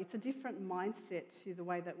 So it's a different mindset to the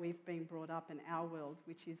way that we've been brought up in our world,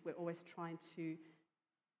 which is we're always trying to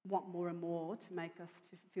want more and more to make us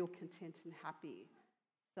to feel content and happy.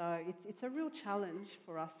 So it's a real challenge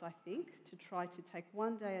for us, I think, to try to take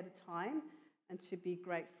one day at a time and to be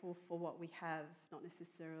grateful for what we have, not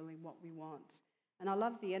necessarily what we want. And I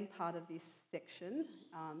love the end part of this section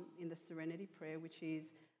in the Serenity Prayer, which is,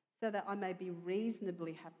 so that I may be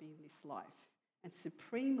reasonably happy in this life and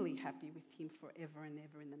supremely happy with him forever and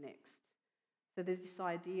ever in the next. So there's this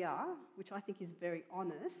idea, which I think is very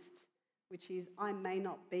honest, which is I may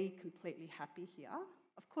not be completely happy here.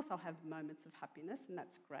 Of course, I'll have moments of happiness, and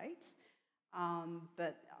that's great.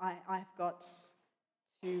 But I've got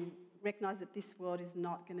to recognise that this world is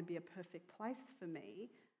not going to be a perfect place for me,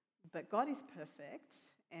 but God is perfect,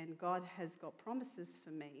 and God has got promises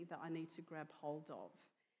for me that I need to grab hold of.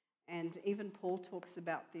 And even Paul talks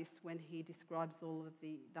about this when he describes all of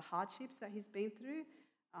the hardships that he's been through,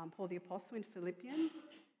 Paul the Apostle in Philippians.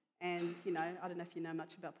 And, I don't know if you know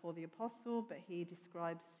much about Paul the Apostle, but he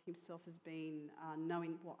describes himself as being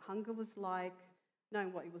knowing what hunger was like,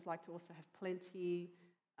 knowing what it was like to also have plenty.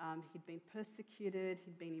 He'd been persecuted,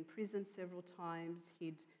 he'd been in prison several times,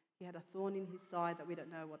 he had a thorn in his side that we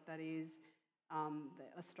don't know what that is,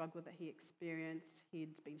 a struggle that he experienced.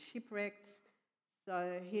 He'd been shipwrecked.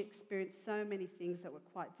 So he experienced so many things that were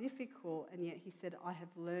quite difficult, and yet he said, I have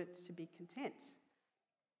learnt to be content.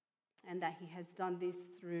 And that he has done this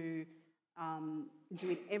through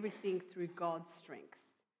doing everything through God's strength.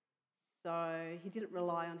 So he didn't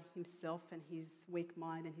rely on himself and his weak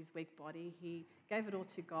mind and his weak body. He gave it all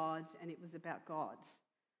to God, and it was about God.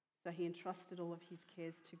 So he entrusted all of his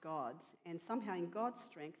cares to God, and somehow in God's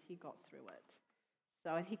strength he got through it.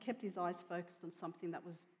 So he kept his eyes focused on something that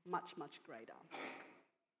was much, much greater.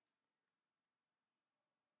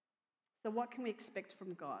 So what can we expect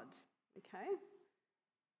from God? Okay.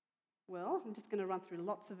 Well, I'm just going to run through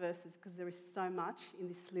lots of verses because there is so much in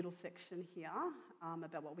this little section here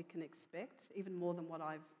about what we can expect, even more than what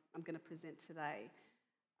I'm going to present today.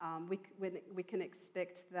 We can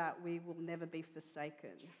expect that we will never be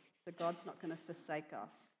forsaken. So God's not going to forsake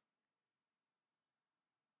us.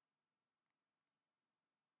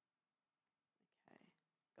 Okay.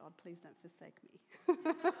 God, please don't forsake me.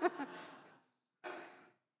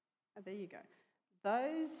 Oh, there you go.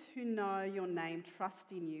 Those who know your name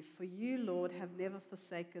trust in you, for you, Lord, have never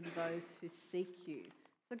forsaken those who seek you.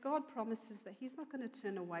 So God promises that he's not going to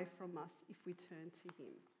turn away from us if we turn to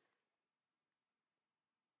him.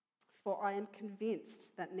 For I am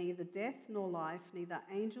convinced that neither death nor life, neither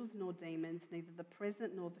angels nor demons, neither the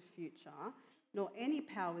present nor the future, nor any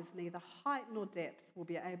powers, neither height nor depth, will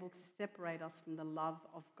be able to separate us from the love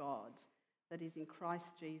of God that is in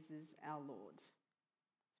Christ Jesus our Lord.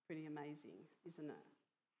 Pretty amazing, isn't it?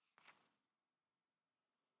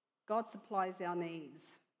 God supplies our needs,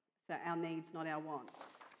 so our needs, not our wants.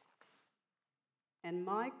 And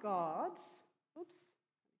my God,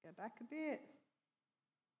 go back a bit.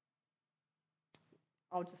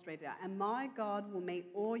 I'll just read it out. And my God will meet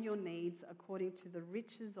all your needs according to the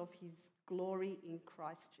riches of his glory in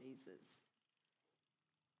Christ Jesus.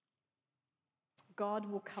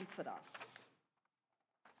 God will comfort us.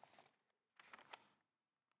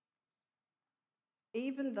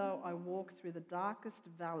 Even though I walk through the darkest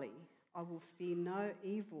valley, I will fear no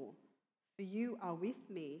evil, for you are with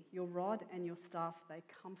me. Your rod and your staff, they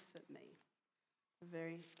comfort me. It's a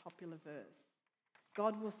very popular verse.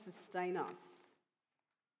 God will sustain us.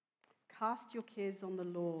 Cast your cares on the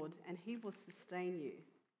Lord, and he will sustain you.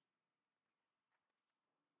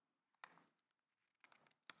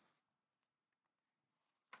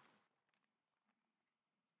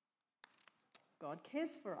 God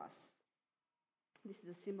cares for us. This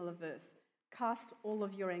is a similar verse. Cast all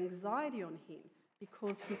of your anxiety on him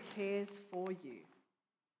because he cares for you.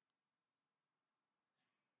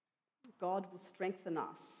 God will strengthen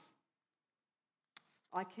us.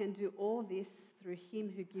 I can do all this through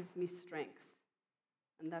him who gives me strength.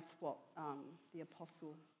 And that's what the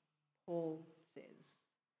Apostle Paul says.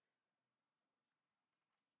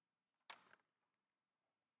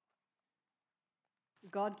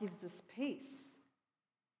 God gives us peace.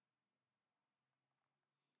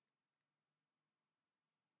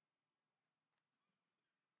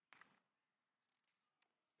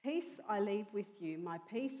 Peace I leave with you, my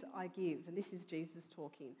peace I give. And this is Jesus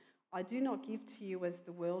talking. I do not give to you as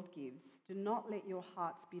the world gives. Do not let your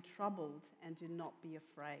hearts be troubled and do not be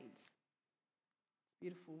afraid. It's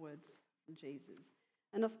beautiful words from Jesus.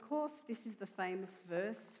 And of course, this is the famous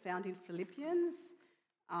verse found in Philippians.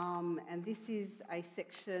 And this is a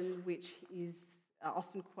section which is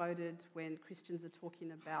often quoted when Christians are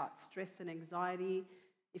talking about stress and anxiety.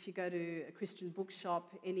 If you go to a Christian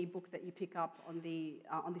bookshop, any book that you pick up on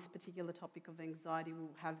this particular topic of anxiety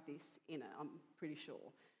will have this in it, I'm pretty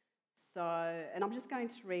sure. So, and I'm just going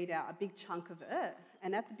to read out a big chunk of it.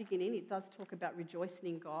 And at the beginning, it does talk about rejoicing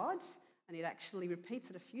in God, and it actually repeats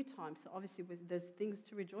it a few times. So obviously, there's things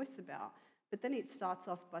to rejoice about. But then it starts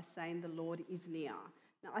off by saying the Lord is near.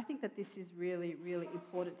 Now, I think that this is really, really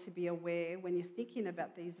important to be aware when you're thinking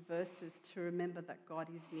about these verses, to remember that God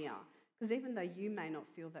is near. Because even though you may not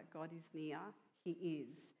feel that God is near, he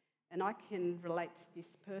is. And I can relate to this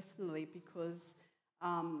personally because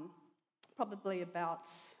probably about,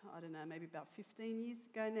 maybe about 15 years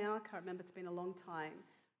ago now, I can't remember, it's been a long time,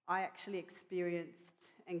 I actually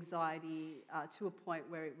experienced anxiety to a point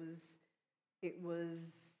where it was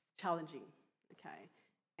challenging, okay?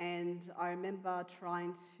 And I remember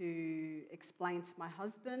trying to explain to my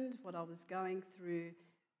husband what I was going through.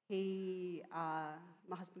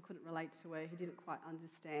 My husband couldn't relate to it. He didn't quite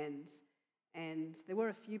understand. And there were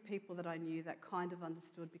a few people that I knew that kind of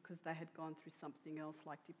understood because they had gone through something else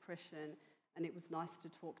like depression, and it was nice to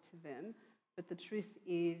talk to them. But the truth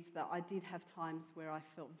is that I did have times where I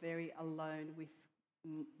felt very alone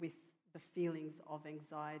with the feelings of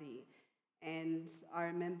anxiety. And I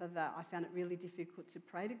remember that I found it really difficult to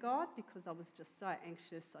pray to God because I was just so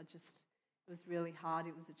anxious. It was really hard.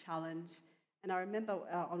 It was a challenge. And I remember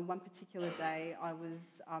on one particular day, I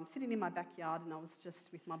was sitting in my backyard and I was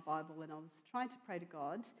just with my Bible and I was trying to pray to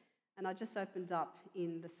God. And I just opened up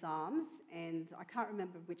in the Psalms, and I can't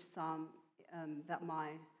remember which Psalm that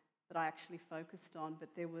I actually focused on, but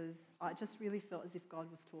I just really felt as if God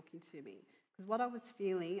was talking to me. Because what I was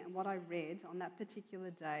feeling and what I read on that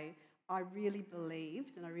particular day, I really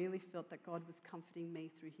believed and I really felt that God was comforting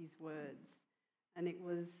me through his words. And it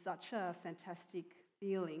was such a fantastic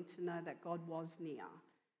feeling to know that God was near.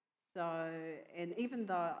 So, and even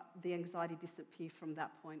though the anxiety disappeared from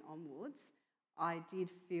that point onwards, I did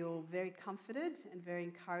feel very comforted and very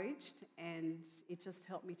encouraged, and it just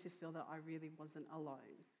helped me to feel that I really wasn't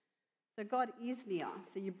alone. So God is near.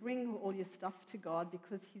 So you bring all your stuff to God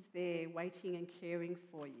because he's there waiting and caring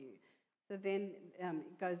for you. So then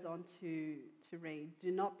it goes on to read,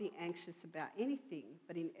 do not be anxious about anything,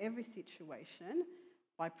 but in every situation,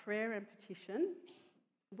 by prayer and petition,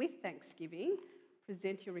 with thanksgiving,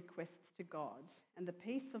 present your requests to God. And the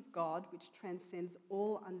peace of God, which transcends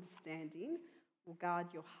all understanding, will guard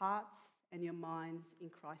your hearts and your minds in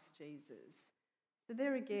Christ Jesus. So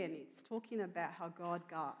there again, it's talking about how God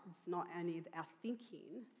guards not only our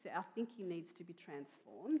thinking, so our thinking needs to be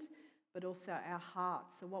transformed, but also our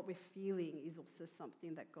hearts. So what we're feeling is also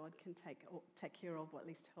something that God can take care of, or at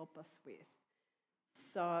least help us with.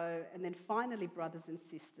 So, and then finally, brothers and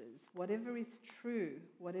sisters, whatever is true,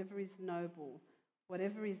 whatever is noble,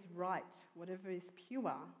 whatever is right, whatever is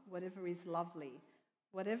pure, whatever is lovely,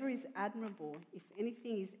 whatever is admirable, if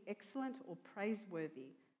anything is excellent or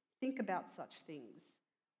praiseworthy, think about such things.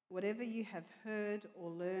 Whatever you have heard or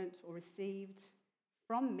learnt or received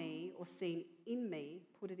from me or seen in me,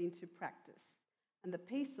 put it into practice, and the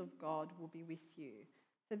peace of God will be with you.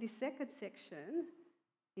 So this second section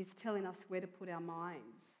is telling us where to put our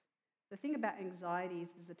minds. The thing about anxiety is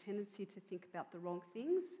there's a tendency to think about the wrong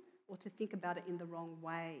things or to think about it in the wrong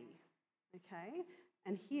way, okay?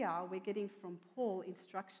 And here we're getting from Paul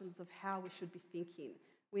instructions of how we should be thinking.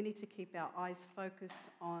 We need to keep our eyes focused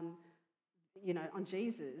on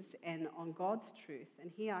Jesus and on God's truth. And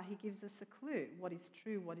here he gives us a clue. What is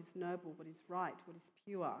true, what is noble, what is right, what is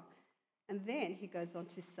pure. And then he goes on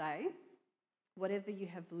to say, whatever you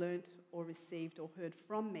have learnt or received or heard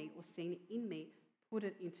from me or seen in me, put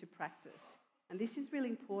it into practice. And this is really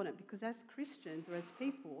important because as Christians or as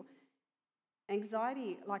people,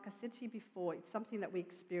 anxiety, like I said to you before, it's something that we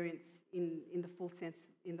experience in the full sense,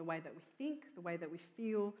 in the way that we think, the way that we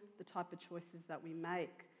feel, the type of choices that we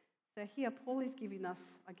make. So here, Paul is giving us,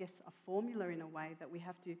 I guess, a formula in a way that we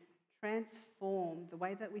have to transform the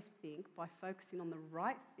way that we think by focusing on the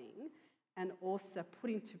right thing and also put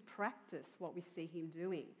into practice what we see him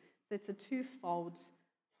doing. So it's a twofold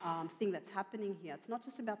thing that's happening here. It's not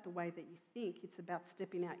just about the way that you think, it's about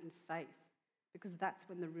stepping out in faith, because that's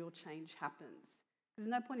when the real change happens. There's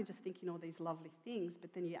no point in just thinking all these lovely things,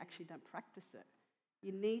 but then you actually don't practice it.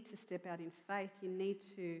 You need to step out in faith. You need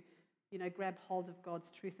to, grab hold of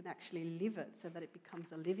God's truth and actually live it so that it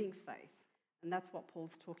becomes a living faith. And that's what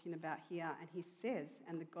Paul's talking about here. And he says,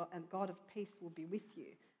 and God of peace will be with you.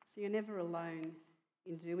 So you're never alone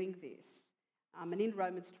in doing this. And in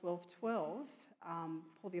Romans 12:12,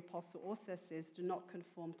 Paul the Apostle also says, do not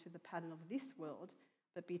conform to the pattern of this world,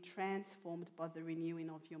 but be transformed by the renewing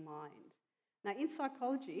of your mind. Now, in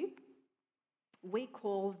psychology, we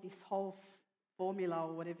call this whole formula,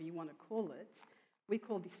 or whatever you want to call it, we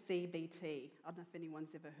call this CBT. I don't know if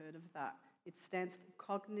anyone's ever heard of that. It stands for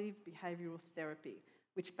Cognitive Behavioural Therapy,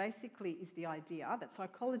 which basically is the idea that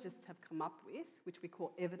psychologists have come up with, which we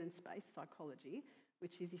call evidence-based psychology,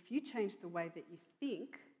 which is if you change the way that you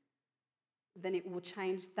think, then it will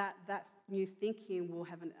change that new thinking will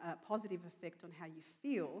have a positive effect on how you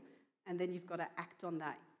feel, and then you've got to act on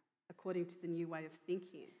that according to the new way of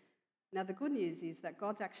thinking. Now, the good news is that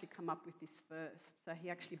God's actually come up with this first, so he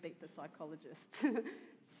actually beat the psychologist.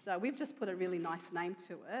 So we've just put a really nice name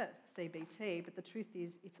to it, CBT, but the truth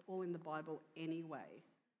is it's all in the Bible anyway.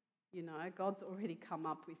 You know, God's already come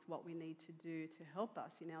up with what we need to do to help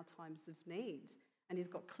us in our times of need, and he's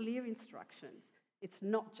got clear instructions. It's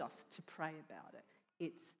not just to pray about it.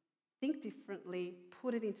 It's think differently,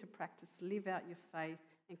 put it into practice, live out your faith,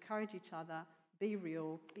 encourage each other, be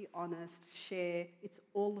real, be honest, share. It's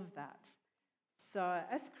all of that. So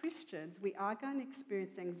as Christians, we are going to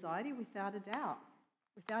experience anxiety without a doubt.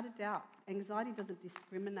 Without a doubt. Anxiety doesn't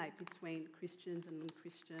discriminate between Christians and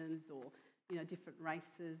non-Christians or, different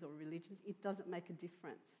races or religions. It doesn't make a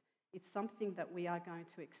difference. It's something that we are going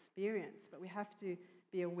to experience, but we have to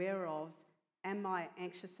be aware of, am I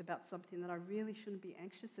anxious about something that I really shouldn't be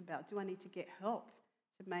anxious about? Do I need to get help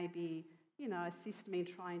to maybe, assist me in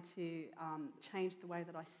trying to change the way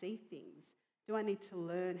that I see things? Do I need to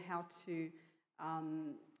learn how to,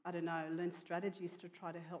 learn strategies to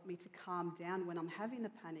try to help me to calm down when I'm having a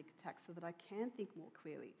panic attack so that I can think more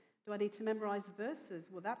clearly? Do I need to memorise verses?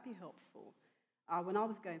 Will that be helpful? When I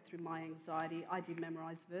was going through my anxiety, I did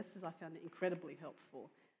memorise verses. I found it incredibly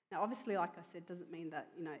helpful. Now, obviously, like I said, doesn't mean that,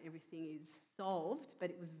 everything is solved, but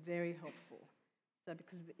it was very helpful. So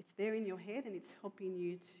because it's there in your head and it's helping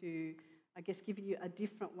you to, giving you a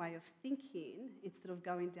different way of thinking instead of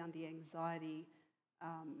going down the anxiety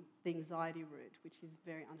route, which is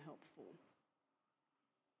very unhelpful.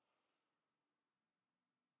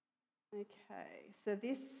 Okay, so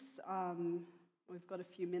this, we've got a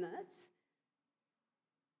few minutes.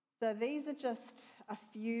 So these are just a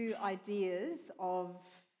few ideas of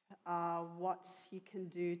what you can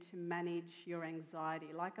do to manage your anxiety.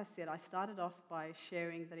 Like I said, I started off by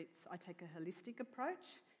sharing that I take a holistic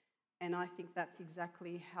approach, and I think that's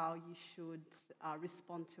exactly how you should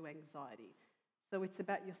respond to anxiety. So it's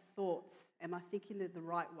about your thoughts. Am I thinking it the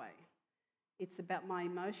right way? It's about my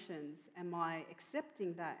emotions. Am I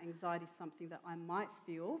accepting that anxiety is something that I might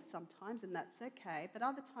feel sometimes, and that's okay, but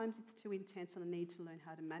other times it's too intense and I need to learn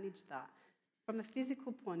how to manage that. From a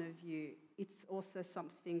physical point of view, it's also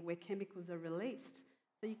something where chemicals are released.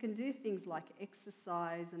 So you can do things like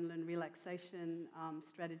exercise and learn relaxation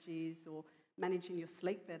strategies or managing your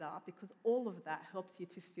sleep better, because all of that helps you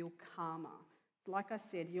to feel calmer. So like I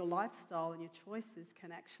said, your lifestyle and your choices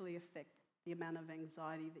can actually affect the amount of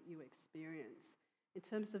anxiety that you experience. In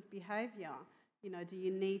terms of behaviour, do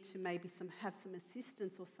you need to maybe have some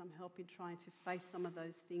assistance or some help in trying to face some of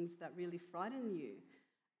those things that really frighten you?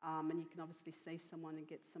 And you can obviously see someone and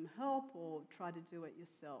get some help or try to do it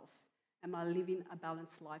yourself. Am I living a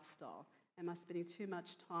balanced lifestyle? Am I spending too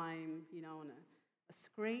much time, on a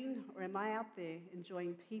screen? Or am I out there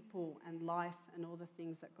enjoying people and life and all the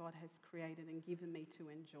things that God has created and given me to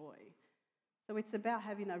enjoy? So it's about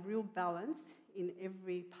having a real balance in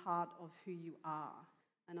every part of who you are.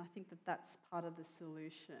 And I think that that's part of the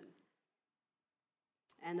solution.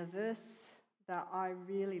 And a verse that I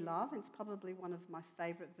really love, and it's probably one of my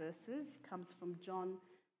favourite verses, comes from John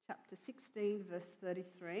chapter 16, verse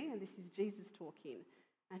 33. And this is Jesus talking.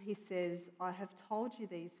 And he says, I have told you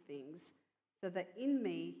these things so that in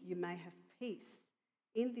me you may have peace.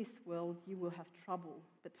 In this world you will have trouble,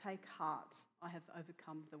 but take heart, I have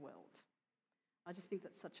overcome the world. I just think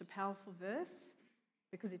that's such a powerful verse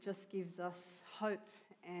because it just gives us hope,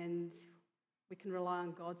 and we can rely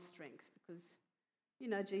on God's strength because,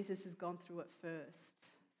 Jesus has gone through it first,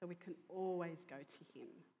 so we can always go to him.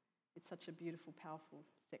 It's such a beautiful, powerful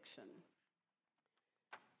section.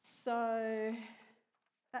 So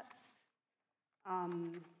that's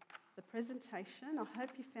the presentation. I hope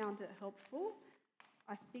you found it helpful.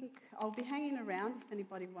 I think I'll be hanging around if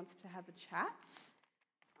anybody wants to have a chat.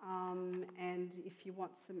 And if you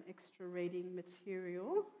want some extra reading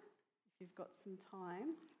material, if you've got some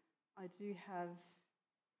time, I do have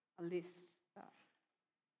a list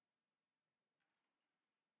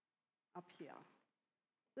up here.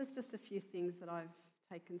 There's just a few things that I've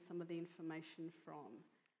taken some of the information from.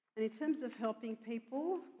 And in terms of helping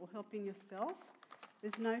people or helping yourself,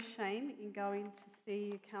 there's no shame in going to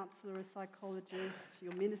see a counsellor, a psychologist,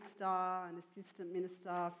 your minister, an assistant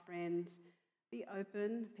minister, friend. Be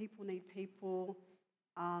open. People need people.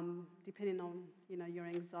 Depending on your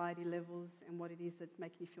anxiety levels and what it is that's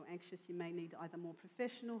making you feel anxious, you may need either more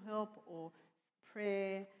professional help or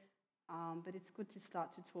prayer. But it's good to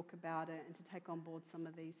start to talk about it and to take on board some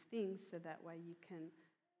of these things so that way you can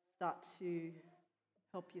start to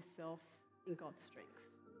help yourself in God's strength.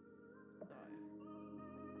 So.